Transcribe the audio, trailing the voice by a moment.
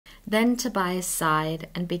Then Tobias sighed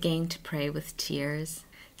and began to pray with tears,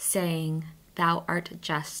 saying, Thou art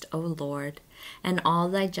just, O Lord, and all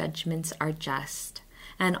thy judgments are just,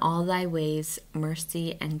 and all thy ways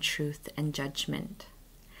mercy and truth and judgment.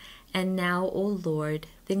 And now, O Lord,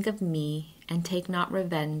 think of me, and take not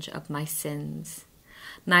revenge of my sins,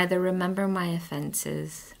 neither remember my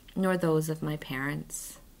offenses, nor those of my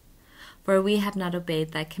parents. For we have not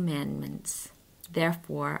obeyed thy commandments.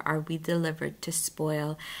 Therefore are we delivered to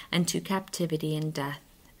spoil and to captivity and death,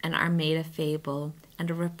 and are made a fable and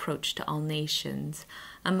a reproach to all nations,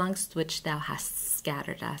 amongst which thou hast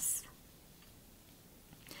scattered us.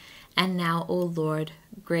 And now, O Lord,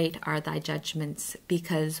 great are thy judgments,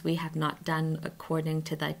 because we have not done according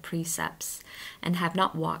to thy precepts, and have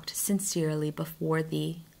not walked sincerely before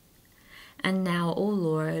thee. And now, O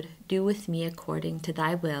Lord, do with me according to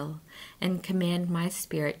thy will, and command my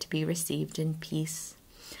spirit to be received in peace.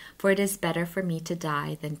 For it is better for me to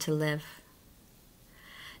die than to live.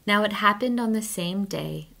 Now it happened on the same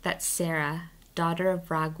day that Sarah, daughter of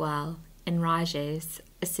Raguel, in Rages,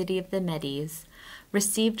 a city of the Medes,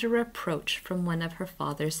 received a reproach from one of her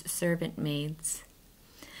father's servant maids,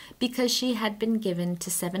 because she had been given to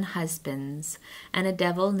 7 husbands, and a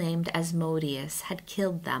devil named Asmodeus had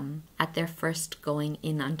killed them at their first going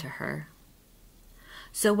in unto her.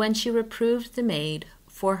 So when she reproved the maid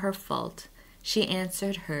for her fault, she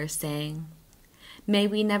answered her, saying, May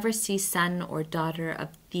we never see son or daughter of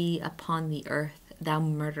thee upon the earth, thou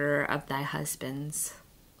murderer of thy husbands.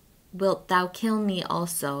 Wilt thou kill me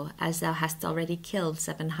also, as thou hast already killed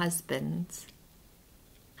 7 husbands?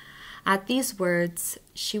 At these words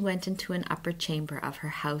she went into an upper chamber of her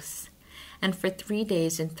house, and for 3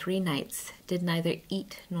 days and 3 nights did neither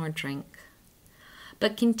eat nor drink,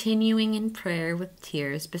 but continuing in prayer with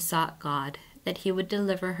tears besought God that he would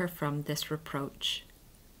deliver her from this reproach.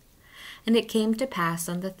 And it came to pass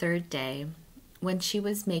on the 3rd day, when she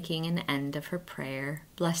was making an end of her prayer,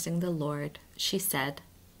 blessing the Lord, she said,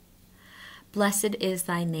 Blessed is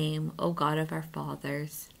thy name, O God of our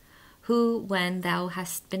fathers, who, when thou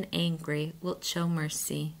hast been angry, wilt show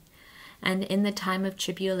mercy, and in the time of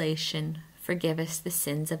tribulation forgivest the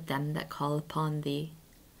sins of them that call upon thee.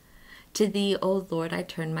 To thee, O Lord, I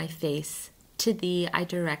turn my face, to thee I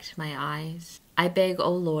direct my eyes. I beg,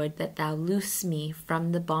 O Lord, that thou loose me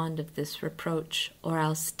from the bond of this reproach, or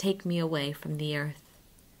else take me away from the earth.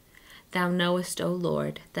 Thou knowest, O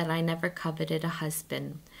Lord, that I never coveted a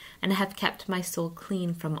husband, and have kept my soul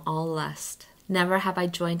clean from all lust. Never have I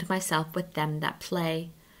joined myself with them that play,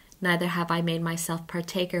 neither have I made myself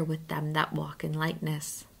partaker with them that walk in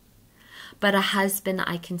lightness. But a husband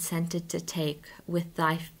I consented to take with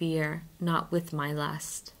thy fear, not with my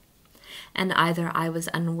lust. And either I was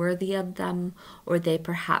unworthy of them, or they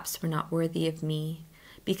perhaps were not worthy of me,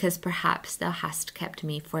 because perhaps thou hast kept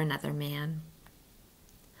me for another man.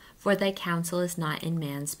 For thy counsel is not in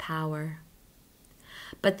man's power.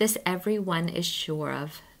 But this every one is sure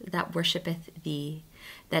of, that worshippeth thee,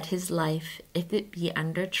 that his life, if it be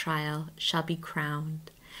under trial, shall be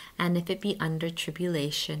crowned, and if it be under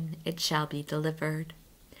tribulation, it shall be delivered,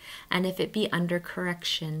 and if it be under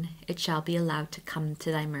correction, it shall be allowed to come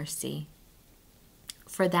to thy mercy.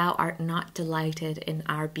 For thou art not delighted in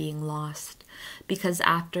our being lost, because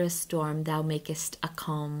after a storm thou makest a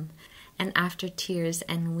calm, and after tears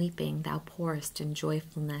and weeping thou pourest in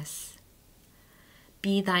joyfulness.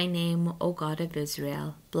 Be thy name, O God of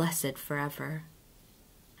Israel, blessed forever.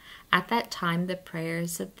 At that time the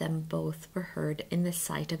prayers of them both were heard in the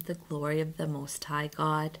sight of the glory of the Most High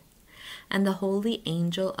God, and the holy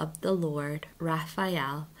angel of the Lord,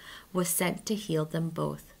 Raphael, was sent to heal them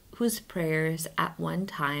both, whose prayers at one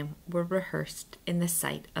time were rehearsed in the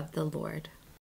sight of the Lord.